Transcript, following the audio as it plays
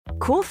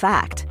Cool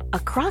fact, a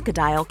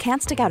crocodile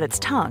can't stick out its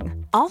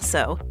tongue.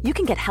 Also, you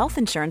can get health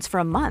insurance for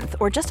a month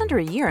or just under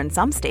a year in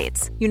some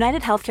states.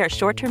 United Healthcare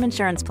short-term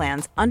insurance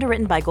plans,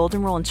 underwritten by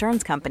Golden Rule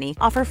Insurance Company,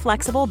 offer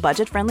flexible,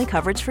 budget-friendly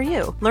coverage for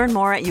you. Learn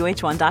more at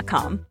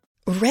uh1.com.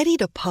 Ready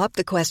to pop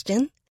the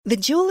question? The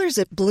jewelers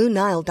at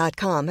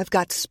BlueNile.com have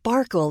got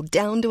sparkle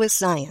down to a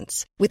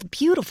science with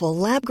beautiful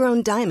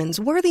lab-grown diamonds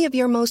worthy of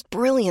your most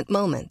brilliant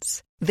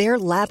moments. Their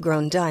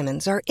lab-grown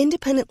diamonds are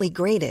independently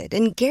graded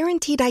and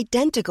guaranteed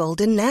identical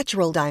to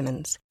natural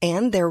diamonds,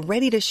 and they're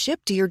ready to ship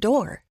to your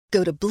door.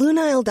 Go to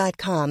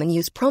BlueNile.com and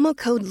use promo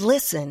code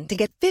LISTEN to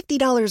get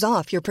 $50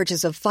 off your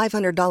purchase of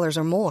 $500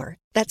 or more.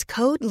 That's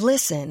code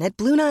LISTEN at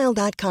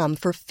BlueNile.com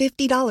for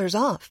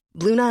 $50 off.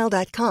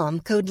 BlueNile.com,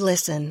 code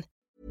LISTEN.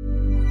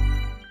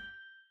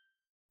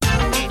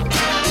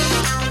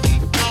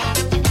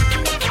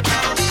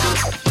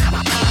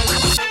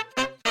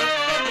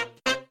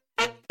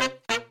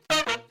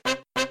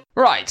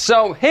 Right,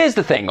 so here's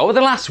the thing. Over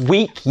the last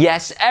week,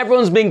 yes,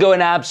 everyone's been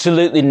going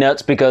absolutely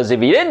nuts because if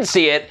you didn't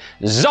see it,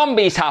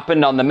 zombies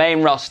happened on the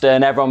main roster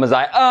and everyone was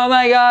like, oh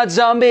my god,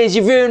 zombies,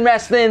 you've ruined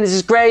wrestling, this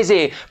is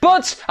crazy.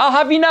 But I'll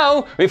have you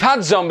know, we've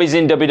had zombies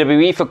in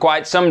WWE for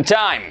quite some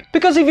time.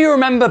 Because if you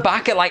remember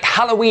back at like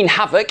Halloween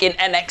Havoc in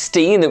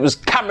NXT and it was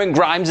Cameron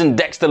Grimes and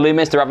Dexter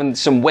Lumis, they're having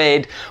some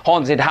weird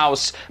haunted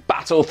house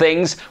battle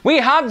things, we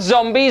had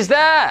zombies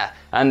there.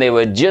 And they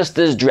were just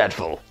as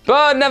dreadful.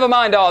 But never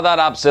mind all that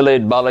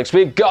absolute bollocks,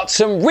 we've got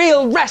some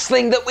real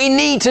wrestling that we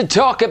need to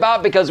talk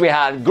about because we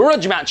had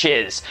grudge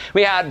matches,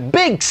 we had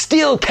big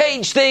steel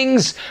cage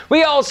things,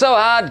 we also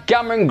had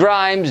Cameron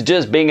Grimes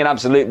just being an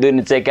absolute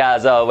lunatic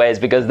as always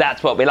because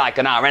that's what we like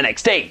on our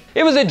NXT.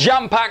 It was a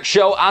jam-packed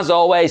show as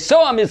always,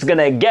 so I'm just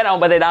gonna get on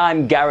with it.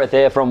 I'm Gareth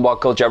here from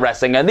What Culture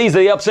Wrestling and these are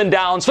the ups and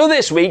downs for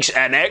this week's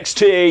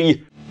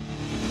NXT.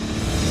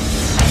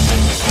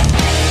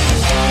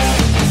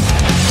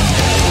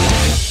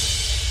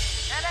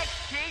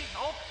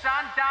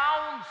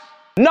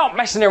 Not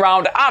messing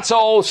around at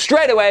all.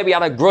 Straight away, we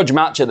had a grudge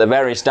match at the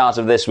very start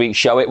of this week's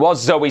show. It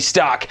was Zoey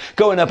Stark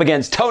going up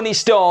against Toni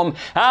Storm,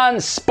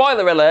 and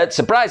spoiler alert,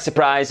 surprise,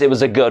 surprise, it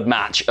was a good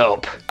match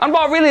up. And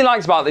what I really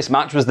liked about this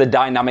match was the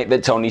dynamic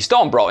that Toni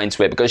Storm brought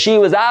into it, because she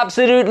was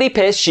absolutely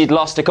pissed. She'd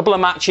lost a couple of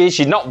matches.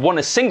 She'd not won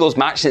a singles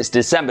match since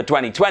December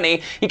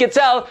 2020. You could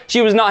tell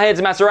she was not here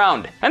to mess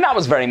around. And that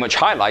was very much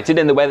highlighted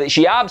in the way that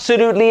she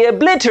absolutely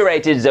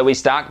obliterated Zoey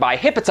Stark by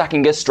hip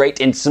attacking her straight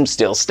into some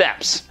steel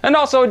steps. And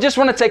also, I just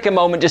want to take a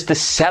moment just to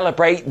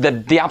celebrate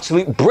the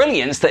absolute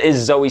brilliance that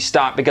is Zoey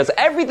Stark, because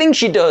everything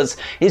she does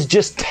is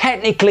just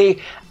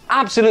technically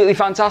absolutely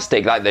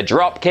fantastic. Like the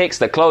drop kicks,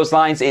 the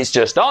clotheslines, it's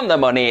just on the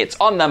money, it's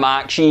on the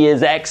mark. She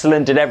is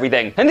excellent at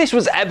everything. And this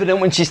was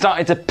evident when she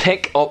started to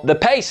pick up the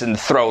pace and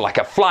throw like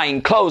a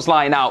flying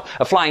clothesline out,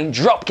 a flying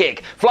drop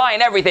kick,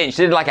 flying everything.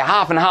 She did like a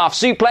half and half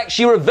suplex.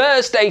 She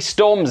reversed a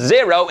Storm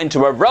Zero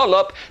into a roll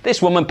up.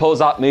 This woman pulls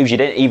out moves you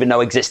didn't even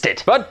know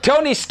existed. But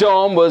Toni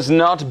Storm was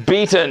not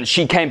beaten.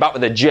 She came back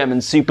with a German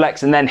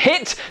suplex and then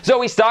hit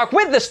Zoey Stark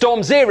with the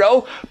Storm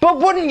Zero. But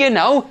wouldn't you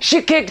know,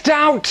 she kicked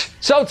out.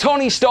 So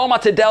Toni Storm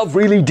had to delve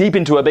really deep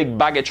into a big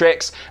bag of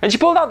tricks, and she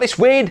pulled out this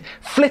weird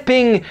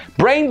flipping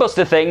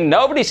brainbuster thing.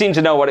 Nobody seemed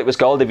to know what it was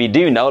called. If you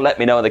do know, let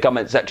me know in the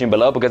comment section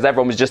below, because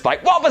everyone was just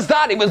like, what was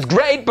that? It was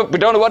great, but we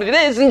don't know what it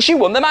is, and she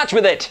won the match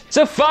with it.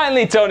 So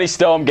finally Toni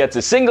Storm gets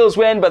a singles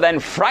win, but then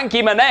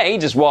Frankie Monet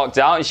just walked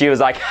out and she was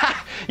like,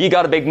 ha, you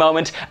got a big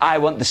moment, I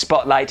want the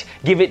spotlight,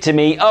 give it to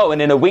me. Oh,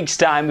 and in a week's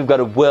time we've got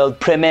a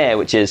world premiere,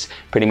 which is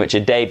pretty much a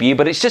debut,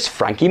 but it's just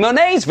Frankie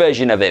Monet's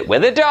version of it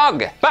with a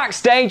dog.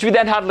 Backstage we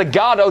then had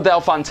Legado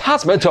del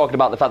Fantasma talking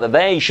about the fact that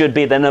they should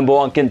be the number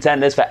one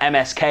contenders for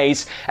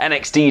MSK's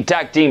NXT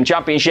Tag Team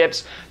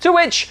Championships, to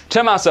which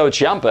Tommaso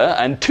Ciampa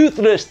and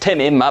Toothless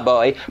Timmy, my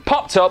boy,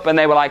 popped up and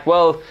they were like,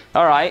 well,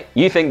 alright,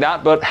 you think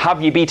that, but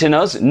have you beaten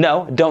us?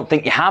 No, don't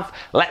think you have.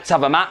 Let's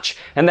have a match.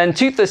 And then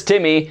Toothless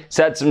Timmy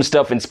said some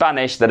stuff in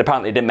Spanish that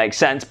apparently didn't make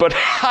sense, but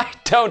I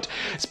don't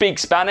speak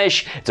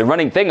Spanish. It's a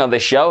running thing on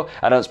this show.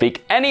 I don't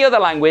speak any other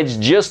language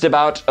just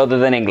about other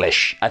than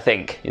English, I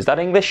think. Is that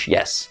English?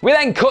 Yes. We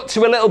then cut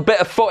to a little bit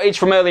of footage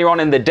from earlier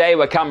on in the day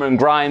where Cameron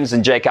Grimes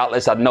and Jake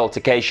Atlas had an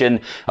altercation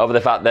over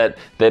the fact that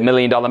the $1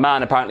 Million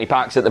Man apparently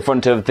parks at the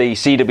front of the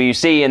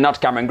CWC and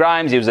not Cameron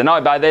Grimes. He was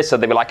annoyed by this, so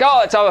they were like, oh,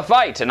 let's have a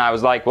fight. And I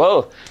was like,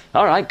 well,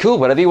 alright, cool,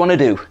 whatever you want to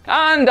do.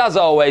 And as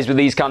always with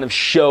these kind of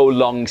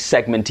show-long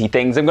segmenty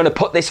things, I'm going to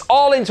put this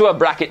all into a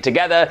bracket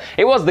together.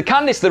 It was the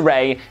Candice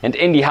LeRae and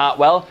Indy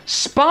Hartwell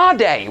Spa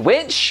Day,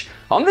 which,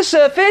 on the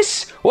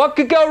surface, what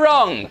could go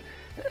wrong?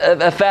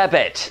 A fair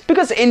bit.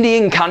 Because Indy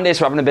and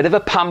Candice were having a bit of a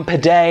pamper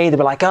day. They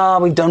were like, oh,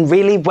 we've done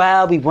really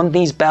well. We won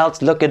these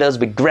belts. Look at us.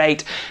 We're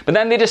great. But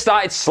then they just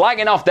started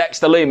slagging off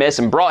Dexter Lumis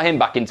and brought him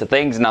back into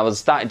things. And I was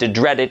starting to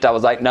dread it. I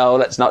was like, no,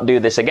 let's not do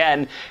this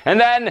again. And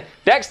then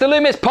Dexter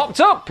Lumis popped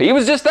up. He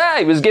was just there.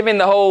 He was giving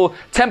the whole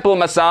temple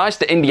massage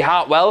to Indy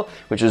Hartwell,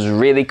 which was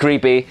really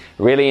creepy,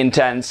 really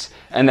intense.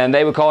 And then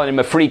they were calling him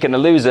a freak and a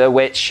loser,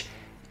 which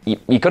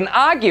you couldn't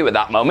argue at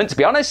that moment, to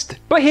be honest.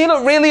 But he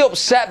looked really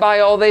upset by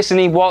all this, and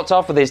he walked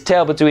off with his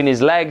tail between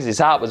his legs. His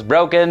heart was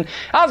broken,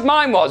 as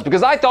mine was,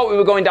 because I thought we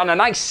were going down a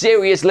nice,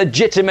 serious,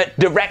 legitimate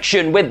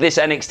direction with this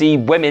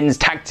NXT Women's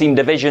Tag Team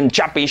Division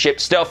Championship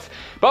stuff.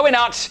 But we're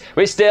not.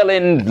 We're still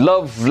in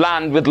love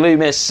land with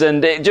Loomis,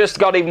 and it just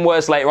got even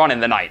worse later on in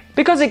the night.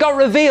 Because it got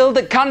revealed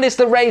that Candice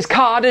LeRae's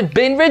card had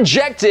been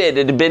rejected.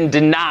 It had been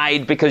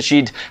denied because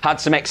she'd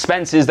had some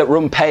expenses that were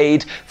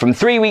unpaid from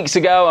 3 weeks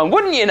ago, and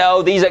wouldn't you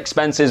know, these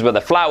expenses were the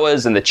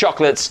flowers and the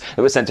chocolates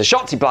that were sent to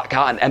Shotzi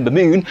Blackheart and Ember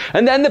Moon,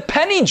 and then the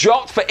penny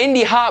dropped for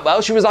Indy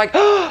Hartwell. She was like,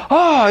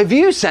 oh, have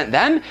you sent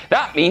them?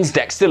 That means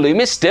Dexter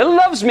Loomis still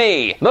loves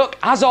me. Look,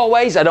 as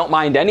always, I don't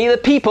mind any of the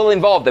people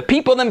involved. The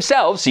people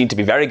themselves seem to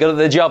be very good at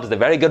their jobs. They're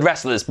very good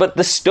wrestlers, but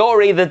the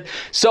story, the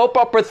soap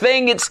opera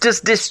thing, it's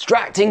just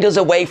distracting us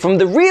away from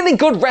the really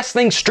good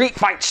wrestling street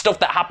fight stuff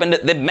that happened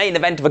at the main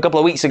event of a couple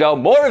of weeks ago.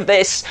 More of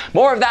this,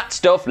 more of that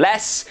stuff,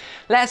 less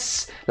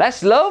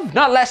love?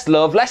 Not less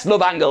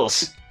love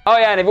angles. Oh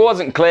yeah, and if it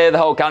wasn't clear, the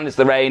whole Candice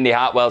LeRae, Indy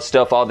Hartwell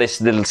stuff, all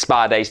this little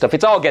Spa Day stuff,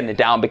 it's all getting it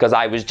down because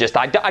I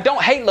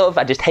don't hate love,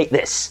 I just hate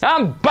this.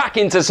 I'm back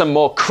into some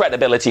more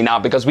credibility now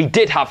because we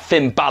did have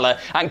Finn Balor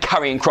and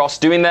Karrion Kross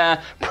doing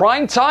their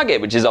Prime Target,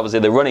 which is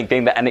obviously the running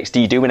thing that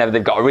NXT do whenever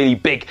they've got a really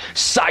big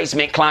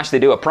seismic clash. They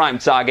do a Prime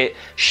Target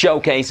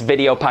showcase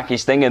video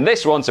package thing, and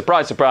this one,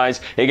 surprise, surprise,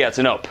 it gets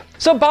an up.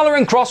 So Balor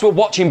and Kross were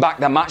watching back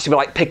that match. They were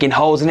like picking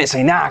holes in it,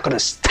 saying, I could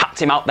have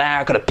tapped him out there,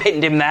 I could have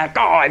pinned him there,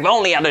 if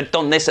only I'd have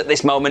done this at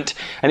this moment.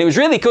 And it was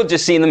really good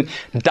just seeing them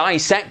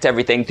dissect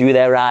everything through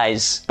their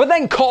eyes. But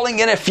then calling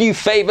in a few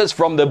favours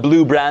from the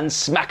blue brand,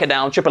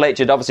 SmackDown. Triple H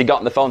had obviously got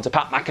on the phone to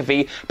Pat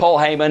McAfee, Paul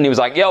Heyman. He was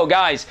like, yo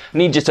guys, I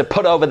need you to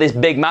put over this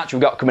big match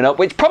we've got coming up,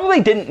 which probably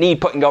didn't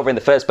need putting over in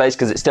the first place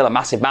because it's still a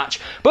massive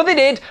match. But they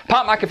did.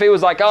 Pat McAfee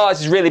was like,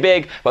 this is really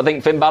big, but I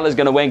think Finn Balor's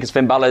going to win because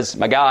Finn Balor's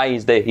my guy.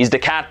 He's the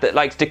cat that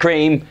likes to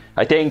cream,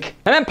 I think.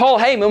 And then Paul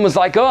Heyman was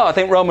like, I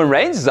think Roman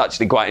Reigns is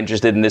actually quite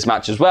interested in this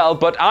match as well,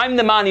 but I'm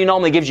the man who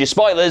normally gives you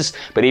spoilers,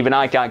 but even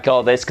I can't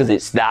call this because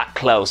it's that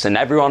close. And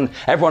everyone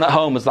at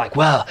home was like,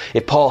 well,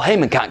 if Paul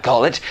Heyman can't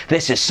call it,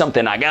 this is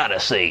something I gotta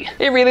see.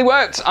 It really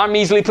worked. I'm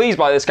easily pleased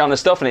by this kind of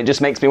stuff, and it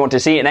just makes me want to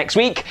see it next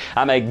week.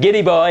 I'm a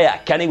giddy boy, I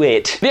can't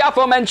wait. The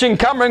aforementioned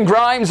Cameron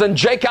Grimes and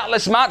Jake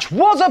Atlas match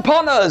was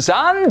upon us,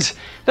 and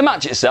the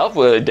match itself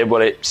did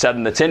what it said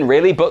in the tin,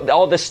 really, but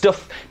all the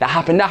stuff that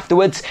happened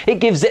afterwards, it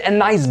gives it a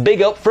nice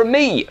big up from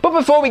me. But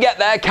before we get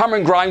there,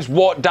 Cameron Grimes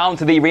walked down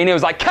to the arena. He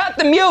was like, cut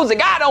the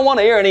music, I don't want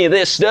to hear any of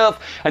this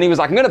stuff. And he was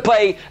like, I'm going to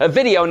play a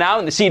video now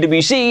in the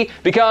CWC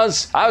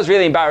because I was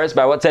really embarrassed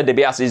by what Ted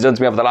DiBiase's done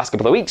to me over the last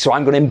couple of weeks, so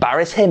I'm going to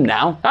embarrass him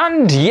now.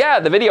 And yeah,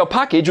 the video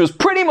package was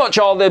pretty much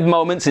all the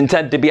moments in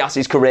Ted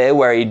DiBiase's career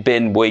where he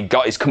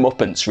got his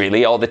comeuppance,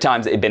 really, all the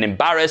times that he'd been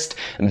embarrassed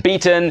and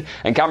beaten,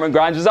 and Cameron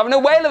Grimes was having a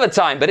whale of a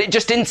time, but it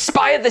just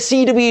inspired the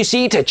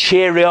CWC to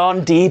cheer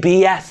on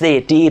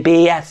DiBiase,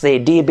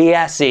 DiBiase,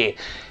 DiBiase.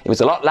 It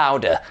was a lot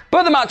louder.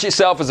 But the match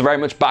itself was a very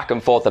much back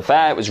and forth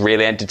affair. It was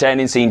really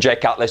entertaining seeing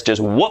Jake Atlas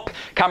just whoop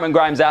Cameron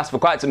Grimes' ass for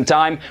quite some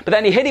time. But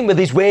then he hit him with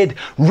his weird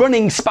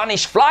running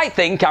Spanish fly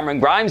thing,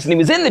 Cameron Grimes, and he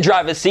was in the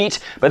driver's seat.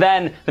 But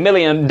then the $1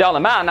 Million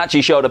Man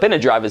actually showed up in a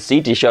driver's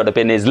seat. He showed up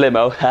in his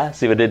limo.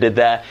 See what I did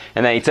there?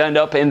 And then he turned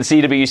up in the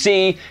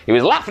CWC. He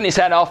was laughing his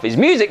head off. His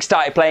music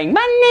started playing,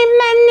 money,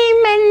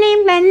 money,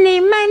 money, money,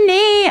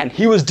 money. And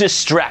he was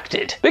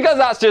distracted. Because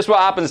that's just what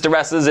happens to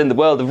wrestlers in the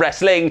world of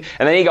wrestling.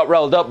 And then he got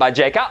rolled up by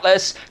Jake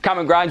Atlas.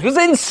 Cameron Grimes was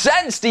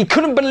incensed. He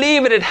couldn't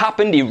believe it had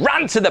happened. He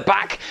ran to the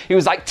back. He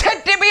was like,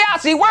 Ted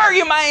DiBiase, where are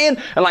you,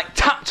 man? And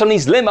tapped on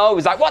his limo. He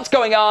was like, what's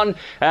going on?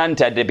 And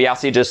Ted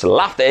DiBiase just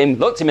laughed at him,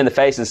 looked him in the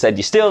face and said,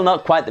 you're still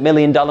not quite the $1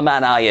 Million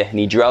Man, are you? And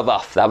he drove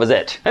off. That was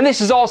it. And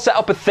this is all set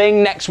up a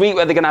thing next week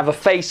where they're going to have a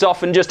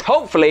face-off and just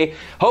hopefully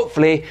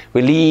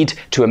we lead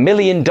to $1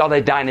 Million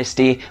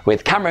Dynasty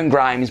with Cameron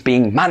Grimes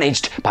being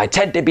managed by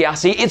Ted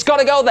DiBiase. It's got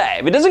to go there.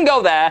 If it doesn't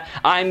go there,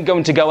 I'm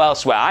going to go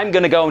elsewhere. I'm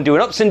going to go and do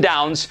an ups and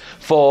downs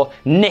for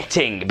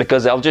knitting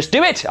because I'll just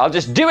do it. I'll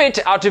just do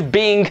it out of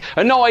being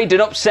annoyed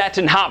and upset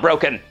and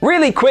heartbroken.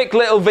 Really quick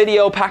little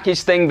video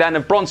package thing then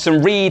of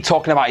Bronson Reed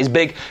talking about his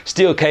big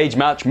steel cage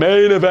match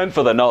main event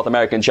for the North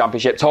American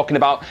Championship, talking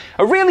about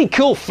a really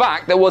cool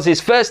fact that was his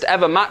first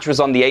ever match was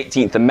on the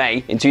 18th of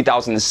May in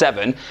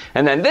 2007,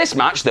 and then this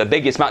match, the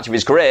biggest match of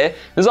his career,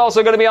 is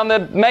also going to be on the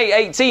May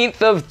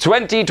 18th of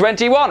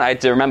 2021. I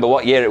had to remember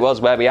what year it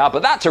was where we are,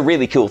 but that's a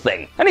really cool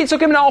thing. And it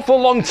took him an awful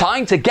long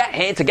time to get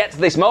here, to get to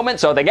this moment,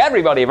 so I think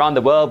everybody around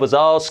the world was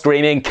all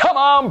screaming, come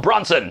on,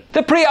 Bronson!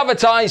 The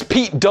pre-advertised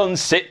Pete Dunne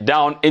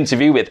sit-down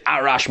interview with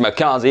Arash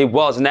Markazi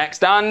was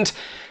next, and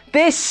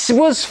this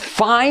was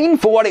fine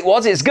for what it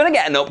was. It's going to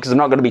get an up because I'm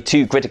not going to be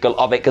too critical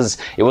of it because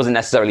it wasn't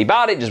necessarily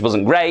bad, it just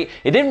wasn't great.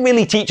 It didn't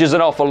really teach us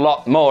an awful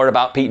lot more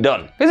about Pete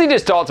Dunne. Because he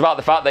just talked about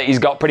the fact that he's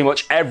got pretty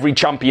much every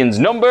champion's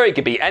number. He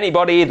could beat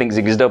anybody. He thinks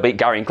he can still beat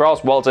Karrion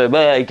Kross, Walter,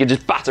 he could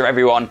just batter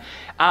everyone.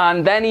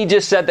 And then he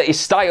just said that his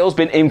style's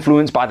been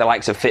influenced by the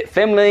likes of Fit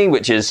Finlay,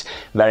 which is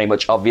very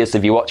much obvious.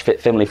 If you watch Fit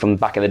Finlay from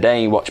back in the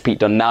day, you watch Pete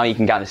Dunne now, you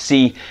can kind of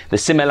see the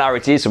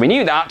similarities. So we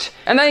knew that.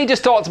 And then he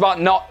just talked about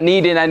not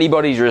needing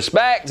anybody's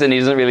respect, and he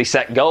doesn't really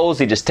set goals,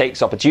 he just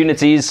takes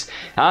opportunities.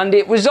 And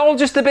it was all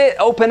just a bit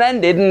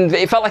open-ended, and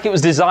it felt like it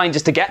was designed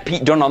just to get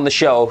Pete Dunne on the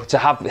show, to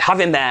have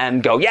him there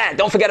and go, yeah,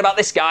 don't forget about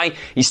this guy.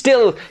 He's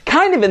still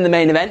kind of in the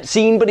main event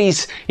scene, but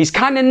he's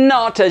kind of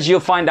not, as you'll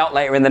find out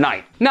later in the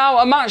night. Now,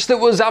 a match that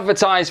was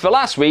advertised for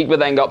last week but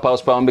then got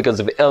postponed because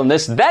of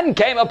illness then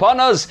came upon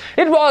us.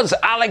 It was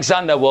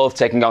Alexander Wolf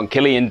taking on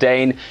Killian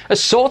Dane. A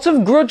sort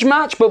of grudge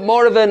match, but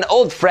more of an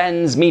old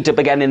friends meet up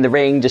again in the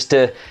ring just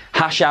to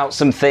hash out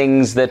some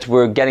things that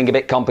were getting a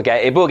bit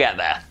complicated. We'll get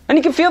there. And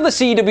you can feel the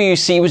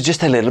CWC was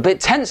just a little bit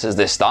tense as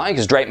this started,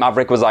 because Drake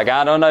Maverick was like,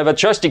 I don't know if I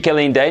trust you,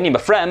 Killian Dane, you're my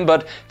friend,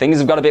 but things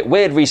have got a bit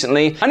weird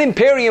recently. And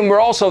Imperium were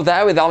also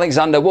there with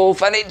Alexander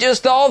Wolf, and it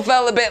just all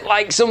felt a bit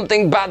like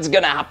something bad's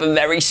gonna happen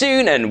very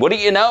soon, and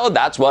wouldn't you know,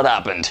 that's what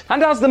happened.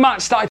 And as the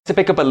match started to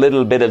pick up a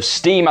little bit of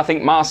steam, I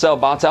think Marcel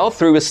Bartel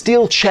threw a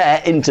steel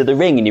chair into the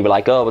ring, and you were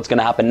like, oh, what's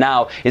gonna happen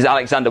now? Is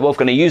Alexander Wolf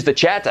gonna use the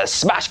chair to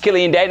smash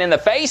Killian Dane in the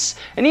face?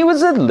 And he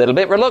was a little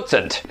bit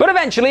reluctant. But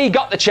eventually he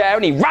got the chair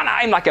and he ran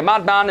at him like a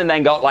madman, and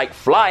then got like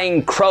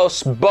flying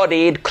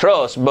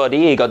crossbody.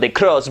 He got the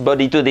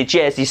crossbody to the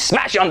chest, he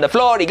smashed on the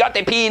floor, he got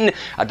the pin.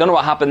 I don't know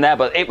what happened there,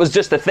 but it was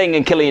just a thing,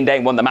 and Killian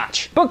Dane won the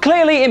match. But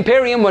clearly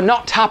Imperium were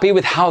not happy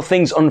with how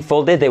things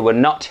unfolded. They were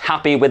not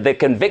happy with the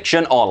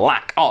conviction, or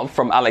lack of,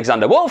 from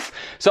Alexander Wolf.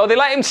 So they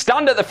let him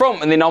stand at the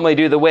front, and they normally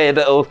do the weird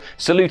little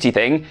salutey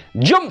thing,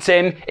 jumped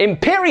him,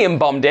 Imperium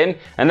bombed him,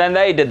 and then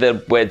they did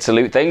the weird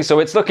salute thing. So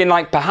it's looking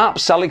like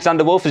perhaps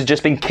Alexander Wolf has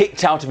just been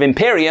kicked out of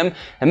Imperium,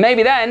 and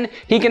maybe then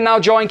he can now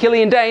join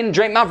Killian Dane,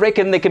 Drake Maverick,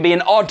 and they could be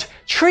an odd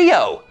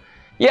trio.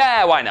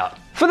 Yeah, why not?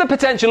 For the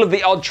potential of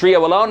the odd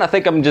trio alone, I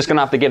think I'm just going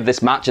to have to give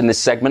this match and this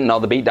segment and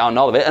all the beatdown and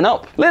all of it an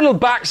up. Little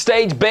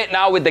backstage bit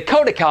now with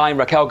Dakota Kai and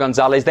Raquel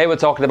Gonzalez. They were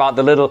talking about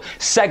the little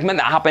segment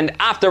that happened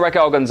after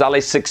Raquel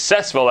Gonzalez's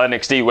successful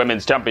NXT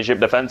Women's Championship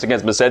defense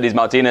against Mercedes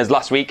Martinez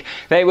last week.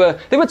 They were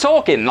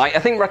talking, like, I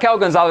think Raquel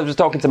Gonzalez was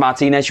talking to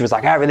Martinez. She was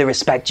like, I really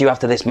respect you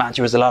after this match.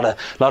 It was a lot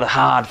of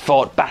hard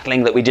fought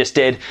battling that we just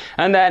did.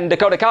 And then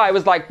Dakota Kai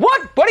was like,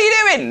 what are you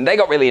doing? They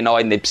got really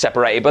annoyed and they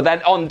separated. But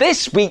then on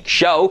this week's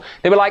show,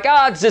 they were like,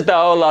 it's just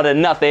a whole lot of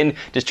nothing,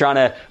 just trying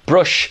to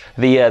brush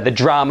the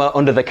drama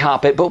under the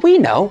carpet. But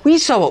we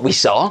saw what we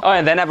saw. Oh,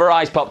 and then her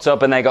eyes popped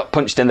up and they got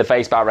punched in the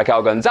face by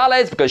Raquel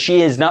Gonzalez, because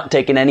she is not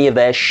taking any of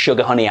their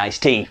sugar honey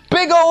iced tea.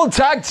 Big old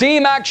tag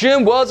team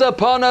action was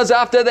upon us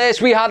after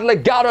this. We had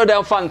Legado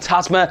del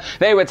Fantasma.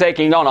 They were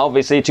taking on,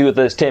 obviously,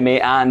 Toothless Timmy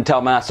and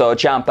Tommaso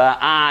Ciampa,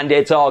 and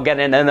it's all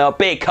getting an up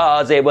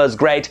because it was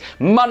great.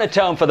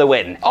 Monotone for the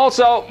win.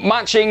 Also,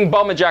 matching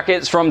bomber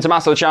jackets from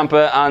Tommaso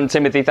Ciampa and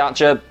Timothy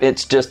Thatcher.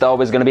 It's just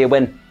always going to be a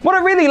win. What I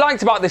really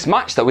liked about this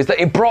match, though, is that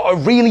it brought a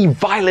really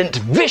violent,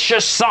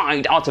 vicious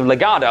side out of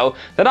Legado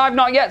that I've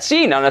not yet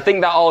seen, and I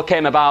think that all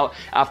came about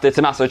after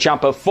Tommaso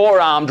Ciampa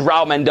forearmed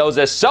Raul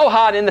Mendoza so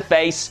hard in the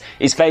face,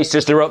 his face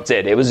just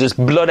erupted. It was just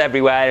blood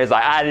everywhere. It was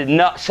like, I did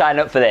not sign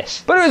up for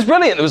this. But it was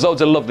brilliant. There was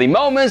loads of lovely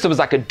moments. There was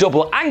like a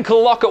double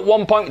ankle lock at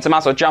one point with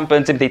Tommaso Ciampa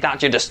and Timothy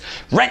Thatcher just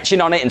wrenching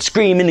on it and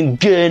screaming and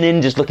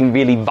gurning, just looking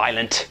really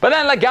violent. But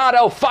then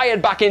Legado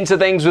fired back into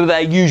things with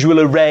their usual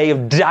array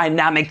of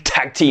dynamic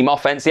tag team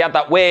offense. They had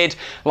that weird,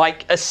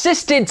 like,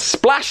 assisted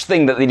splash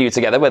thing that they do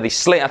together where they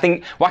slit. I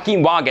think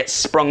Joaquin Noir gets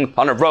sprung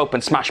on a rope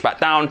and smashed back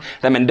down.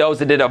 Then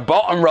Mendoza did a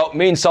bottom rope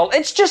moonsault.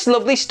 It's just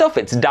lovely stuff.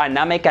 It's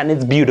dynamic and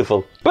it's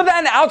beautiful. But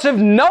then out of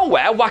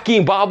nowhere,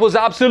 Joaquin Noir was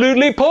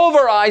absolutely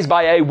pulverized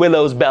by a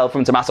Willow's Bell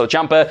from Tommaso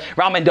Ciampa.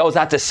 Raul Mendoza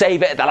had to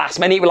save it at the last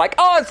minute. We're like,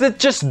 it's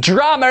just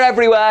drama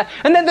everywhere.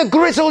 And then the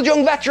grizzled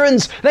young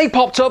veterans, they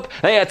popped up.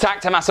 They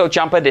attacked Tommaso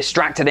Ciampa,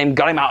 distracted him,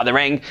 got him out of the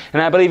ring.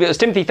 And I believe it was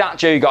Timothy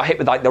Thatcher who got hit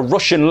with like the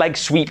Russian leg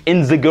sweep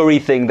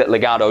Inzaguri thing that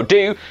Legado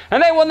do,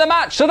 and they won the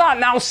match. So that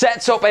now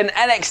sets up an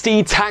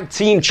NXT Tag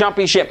Team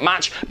Championship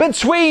match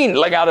between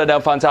Legado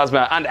del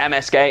Fantasma and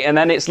MSK, and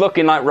then it's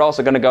looking like we're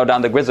also going to go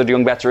down the grizzled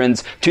young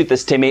veterans,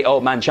 Toothless Timmy,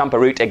 Old Man Ciampa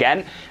route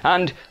again,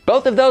 and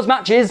both of those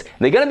matches,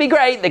 they're going to be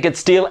great. They could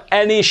steal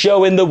any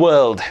show in the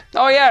world.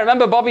 Oh yeah,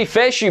 remember Bobby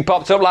Fish, who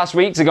popped up last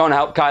week to go and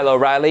help Kyle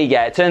O'Reilly?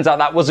 Yeah, it turns out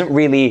that wasn't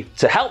really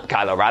to help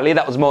Kyle O'Reilly,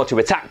 that was more to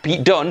attack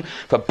Pete Dunne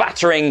for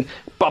battering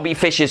Bobby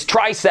Fish's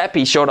tricep.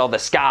 He showed all the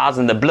scars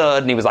and the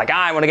blood, and he was like,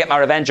 I want to get my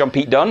revenge on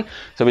Pete Dunne.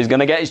 So he's going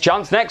to get his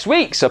chance next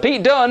week. So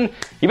Pete Dunne,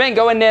 you ain't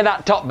going near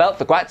that top belt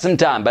for quite some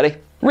time, buddy.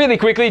 Really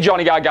quickly,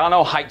 Johnny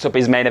Gargano hyped up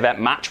his main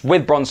event match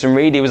with Bronson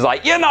Reed. He was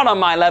like, you're not on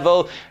my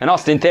level. And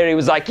Austin Theory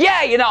was like,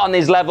 yeah, you're not on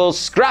his level.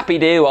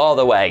 Scrappy-doo all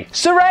the way.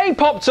 Sarray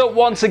popped up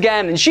once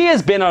again, and she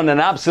has been on an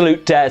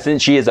absolute tear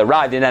since she has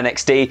arrived in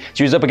NXT.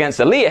 She was up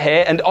against Aaliyah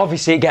here, and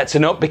obviously it gets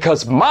an up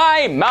because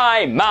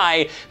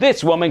my,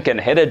 this woman can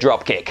hit a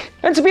dropkick.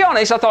 And to be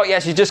honest, I thought, yeah,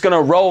 she's just going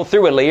to roll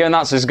through Aaliyah, and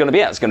that's just going to be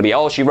it. That's going to be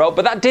all she wrote.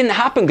 But that didn't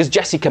happen because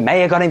Jessica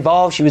Maya got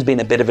involved. She was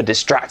being a bit of a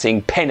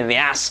distracting pain in the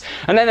ass.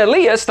 And then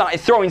Aaliyah started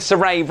throwing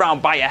Sarray Ray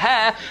round by your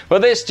hair,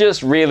 but this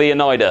just really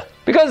annoyed her.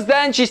 Because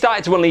then she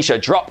started to unleash a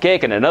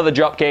dropkick and another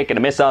dropkick and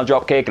a missile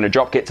dropkick and a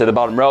dropkick to the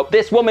bottom rope.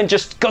 This woman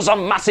just goes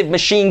on massive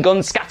machine gun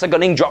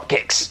scattergunning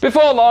dropkicks.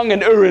 Before long,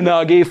 an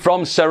Uranagi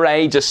from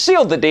Saray just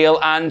sealed the deal,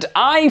 and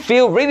I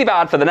feel really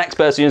bad for the next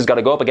person who's got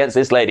to go up against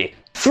this lady.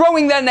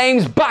 Throwing their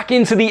names back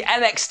into the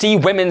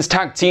NXT Women's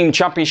Tag Team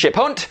Championship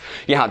hunt,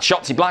 you had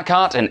Shotzi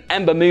Blackheart and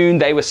Ember Moon.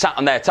 They were sat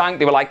on their tank.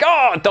 They were like,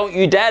 oh, don't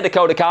you dare,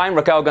 Dakota Kai and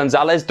Raquel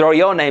Gonzalez, throw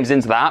your names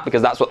into that,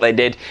 because that's what they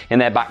did in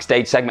their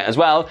backstage segment as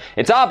well.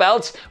 It's our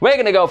belts. We're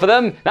going to go for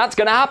them. That's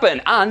going to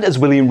happen. And as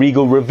William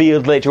Regal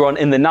revealed later on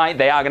in the night,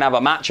 they are going to have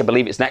a match. I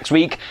believe it's next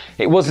week.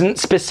 It wasn't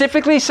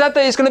specifically said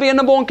that it's going to be a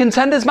number one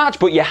contenders match,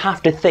 but you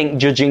have to think,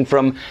 judging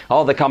from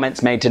all the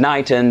comments made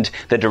tonight and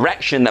the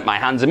direction that my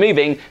hands are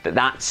moving, that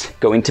that's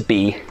going to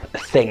be a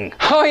thing.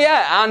 Oh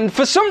yeah, and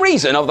for some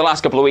reason over the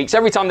last couple of weeks,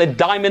 every time the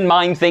Diamond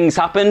Mine things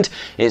happened,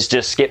 it's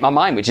just skipped my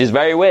mind, which is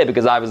very weird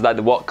because I was like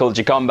the What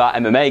Culture Combat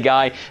MMA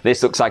guy.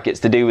 This looks like it's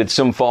to do with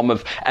some form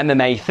of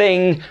MMA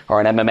thing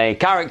or an MMA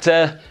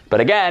character.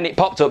 But again, it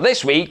popped up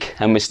this week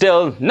and we're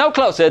still no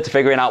closer to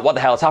figuring out what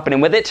the hell's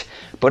happening with it.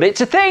 But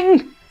it's a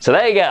thing. So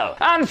there you go.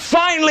 And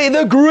finally,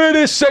 the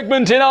greatest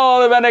segment in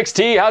all of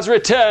NXT has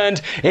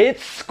returned.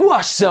 It's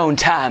Squash Zone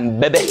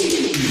time,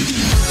 baby.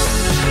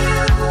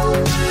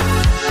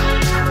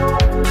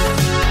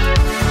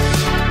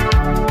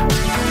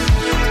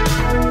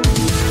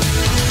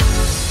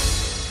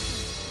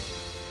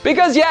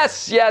 Because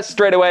yes,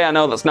 straight away I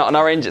know that's not an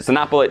orange, it's an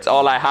apple, it's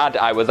all I had.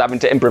 I was having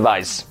to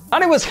improvise.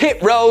 And it was Hit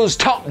Rose,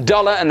 Top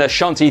Dollar and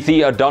Ashanti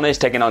Theodonis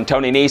taking on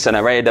Tony Nese and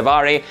Araya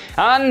Davari.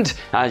 And,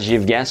 as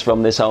you've guessed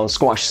from this whole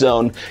Squash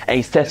Zone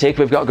aesthetic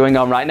we've got going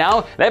on right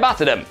now, they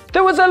battered him.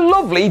 There was a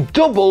lovely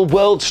double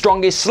World's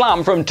Strongest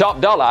Slam from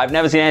Top Dollar. I've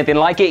never seen anything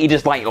like it. He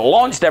just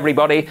launched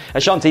everybody.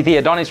 Ashanti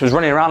Theodonis was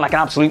running around like an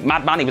absolute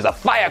madman. He was a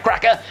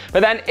firecracker. But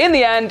then in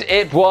the end,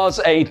 it was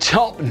a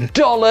Top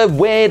Dollar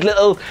weird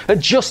little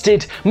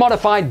adjusted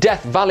modified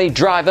Death Valley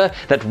driver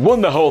that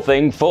won the whole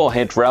thing for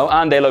Hit Row.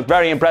 And they look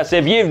very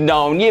impressive. You've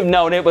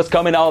known it was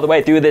coming all the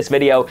way through this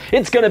video.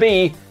 It's gonna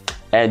be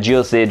a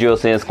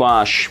juicy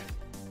squash.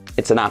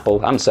 It's an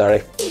apple, I'm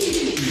sorry.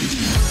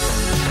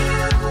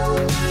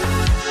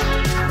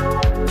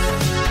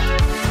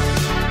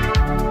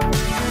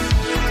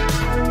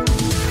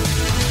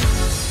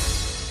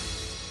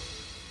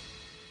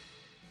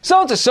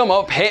 So to sum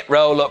up, Hit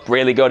Row looked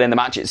really good in the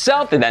match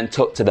itself. They then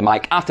took to the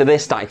mic after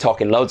this, started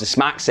talking loads of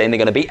smack, saying they're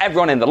going to beat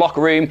everyone in the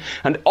locker room,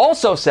 and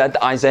also said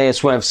that Isaiah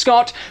Swerve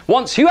Scott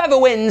wants whoever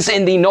wins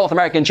in the North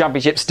American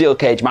Championship Steel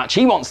Cage match,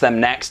 he wants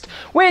them next,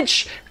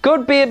 which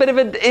could be a bit of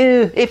an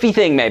iffy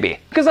thing maybe.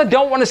 Because I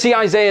don't want to see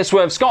Isaiah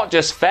Swerve Scott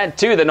just fed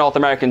to the North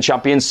American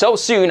champion so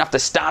soon after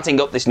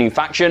starting up this new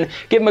faction.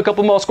 Give him a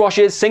couple more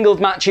squashes, singles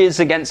matches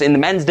against in the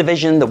men's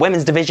division, the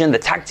women's division, the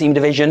tag team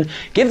division.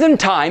 Give them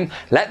time,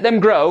 let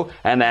them grow,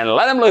 and then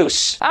let them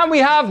loose. And we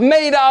have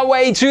made our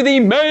way to the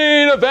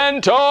main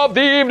event of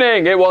the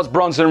evening. It was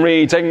Bronson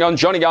Reed taking on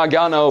Johnny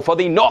Gargano for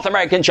the North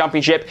American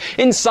Championship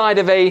inside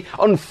of a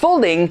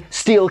unfolding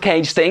steel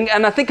cage thing.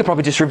 And I think I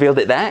probably just revealed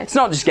it there. It's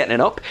not just getting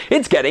it up,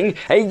 it's getting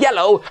a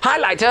yellow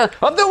highlighter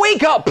of the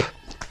week up.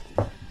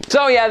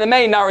 So yeah, the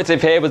main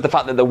narrative here was the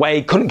fact that the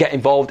Way couldn't get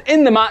involved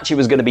in the match. It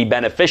was going to be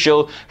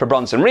beneficial for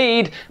Bronson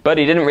Reed, but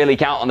he didn't really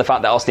count on the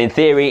fact that Austin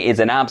Theory is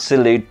an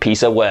absolute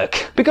piece of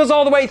work. Because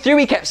all the way through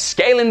he kept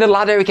scaling the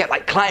ladder, he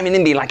kept climbing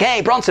in, being like,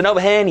 hey, Bronson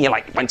over here, and he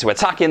went to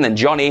attack him, then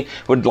Johnny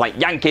would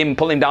yank him,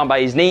 pull him down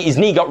by his knee. His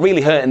knee got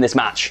really hurt in this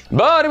match.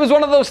 But it was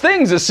one of those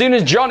things, as soon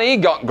as Johnny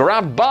got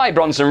grabbed by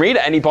Bronson Reed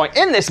at any point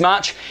in this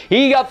match,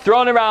 he got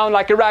thrown around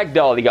like a rag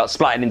doll. He got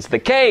splattered into the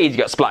cage, he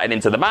got splattered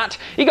into the mat,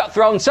 he got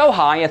thrown so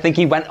high, I think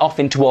he went off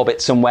into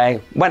orbit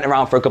somewhere, went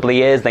around for a couple of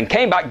years, then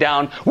came back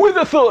down with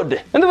a thud.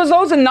 And there was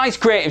loads of nice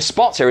creative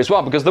spots here as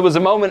well, because there was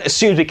a moment as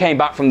soon as we came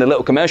back from the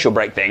little commercial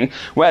break thing,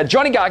 where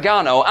Johnny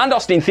Gargano and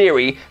Austin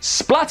Theory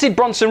splatted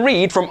Bronson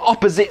Reed from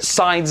opposite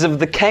sides of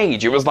the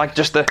cage. It was like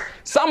just a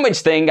sandwich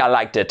thing. I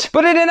liked it.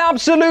 But in an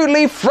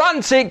absolutely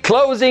frantic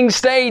closing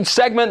stage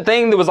segment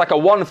thing, there was a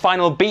one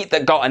final beat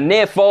that got a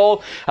near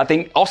fall. I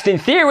think Austin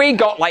Theory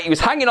got he was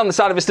hanging on the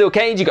side of a steel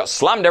cage, he got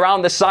slammed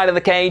around the side of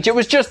the cage. It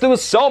was just, there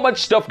was so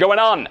much stuff going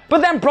on.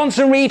 But then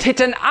Bronson Reed hit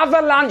an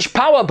avalanche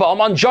powerbomb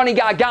on Johnny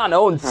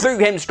Gargano and threw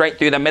him straight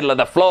through the middle of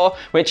the floor,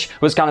 which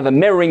was kind of a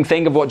mirroring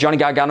thing of what Johnny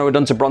Gargano had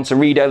done to Bronson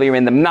Reed earlier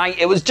in the night.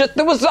 It was just,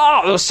 there was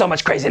so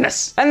much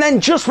craziness. And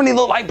then just when he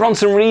looked like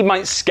Bronson Reed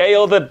might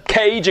scale the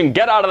cage and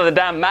get out of the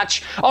damn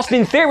match,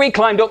 Austin Theory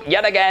climbed up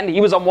yet again.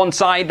 He was on one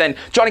side, then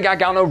Johnny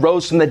Gargano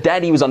rose from the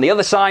dead. He was on the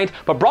other side,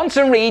 but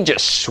Bronson Reed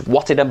just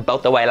swatted them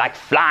both away like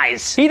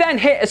flies. He then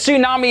hit a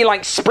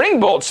tsunami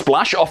springboard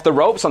splash off the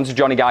ropes onto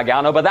Johnny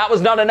Gargano, but that was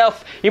not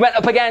enough. He went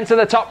up again to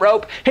the top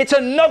rope, hit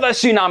another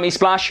tsunami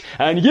splash,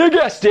 and you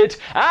guessed it,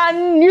 our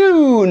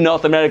new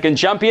North American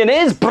champion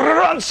is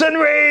Bronson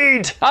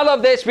Reed. I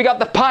love this. We got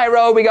the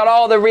pyro, we got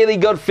all the really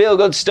good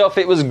feel-good stuff.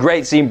 It was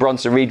great seeing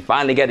Bronson Reed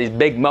finally get his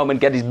big moment,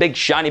 get his big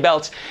shiny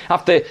belt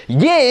after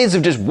years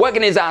of just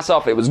working his ass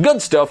off. It was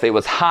good stuff, it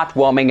was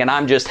heartwarming, and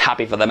I'm just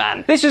happy for the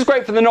man. This is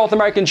great for the North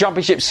American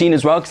Championship scene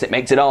as well, because it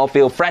makes it all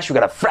feel fresh. We've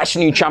got a fresh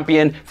new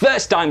champion,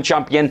 first time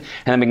champion, and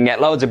then we can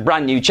get loads of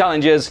brand new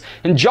challengers,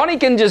 and Johnny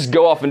can just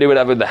go off and do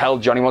whatever the hell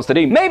Johnny wants to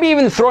do. Maybe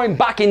even throw him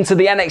back into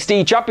the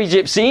NXT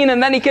Championship scene,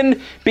 and then he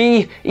can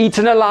be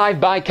eaten alive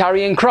by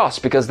Karrion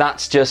Kross, because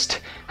that's just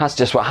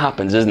what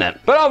happens, isn't it?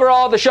 But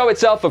overall, the show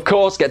itself, of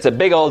course, gets a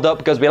big old up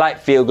because we like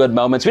feel-good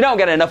moments. We don't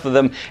get enough of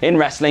them in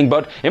wrestling,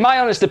 but in my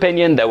honest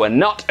opinion, there were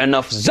not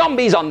enough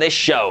zombies on this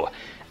show.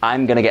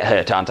 I'm gonna get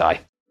hurt, aren't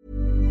I?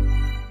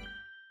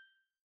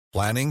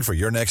 Planning for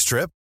your next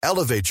trip?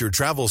 Elevate your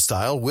travel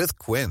style with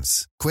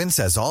Quince. Quince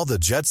has all the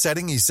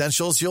jet-setting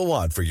essentials you'll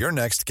want for your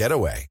next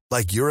getaway,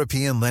 like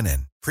European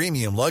linen,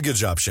 premium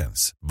luggage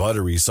options,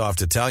 buttery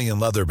soft Italian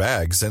leather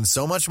bags, and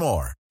so much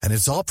more. And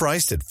it's all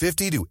priced at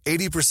 50 to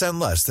 80%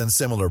 less than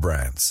similar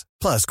brands.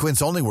 Plus,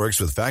 Quince only works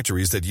with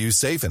factories that use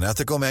safe and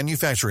ethical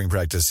manufacturing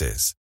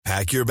practices.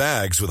 Pack your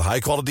bags with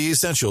high-quality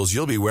essentials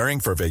you'll be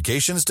wearing for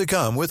vacations to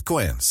come with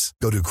Quince.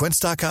 Go to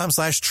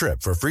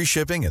quince.com/trip for free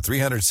shipping and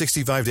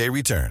 365-day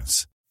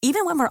returns.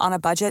 Even when we're on a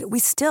budget, we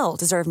still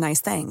deserve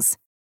nice things.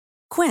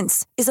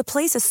 Quince is a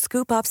place to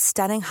scoop up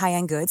stunning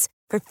high-end goods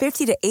for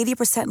 50 to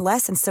 80%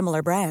 less than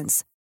similar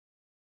brands.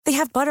 They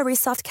have buttery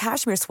soft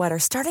cashmere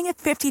sweaters starting at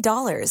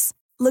 $50,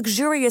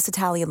 luxurious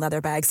Italian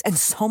leather bags, and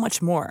so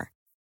much more.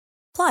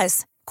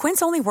 Plus,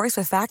 Quince only works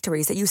with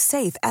factories that use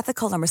safe,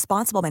 ethical, and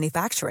responsible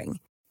manufacturing.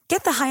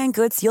 Get the high-end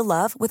goods you'll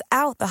love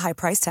without the high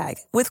price tag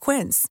with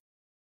Quince.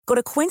 Go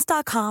to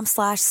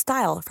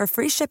quince.com/style for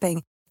free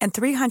shipping and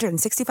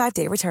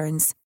 365-day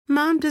returns.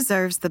 Mom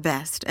deserves the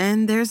best,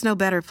 and there's no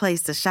better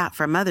place to shop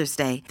for Mother's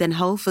Day than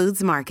Whole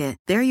Foods Market.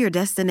 They're your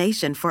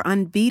destination for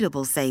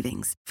unbeatable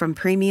savings, from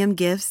premium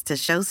gifts to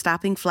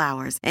show-stopping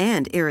flowers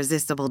and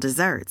irresistible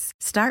desserts.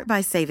 Start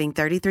by saving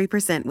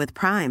 33% with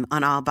Prime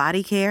on all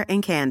body care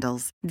and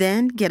candles.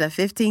 Then get a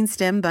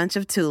 15-stem bunch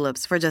of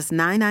tulips for just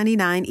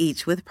 $9.99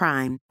 each with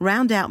Prime.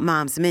 Round out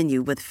Mom's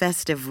menu with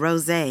festive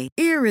rosé,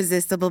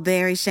 irresistible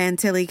berry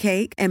chantilly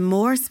cake, and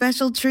more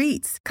special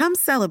treats. Come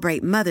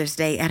celebrate Mother's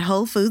Day at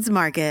Whole Foods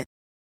Market.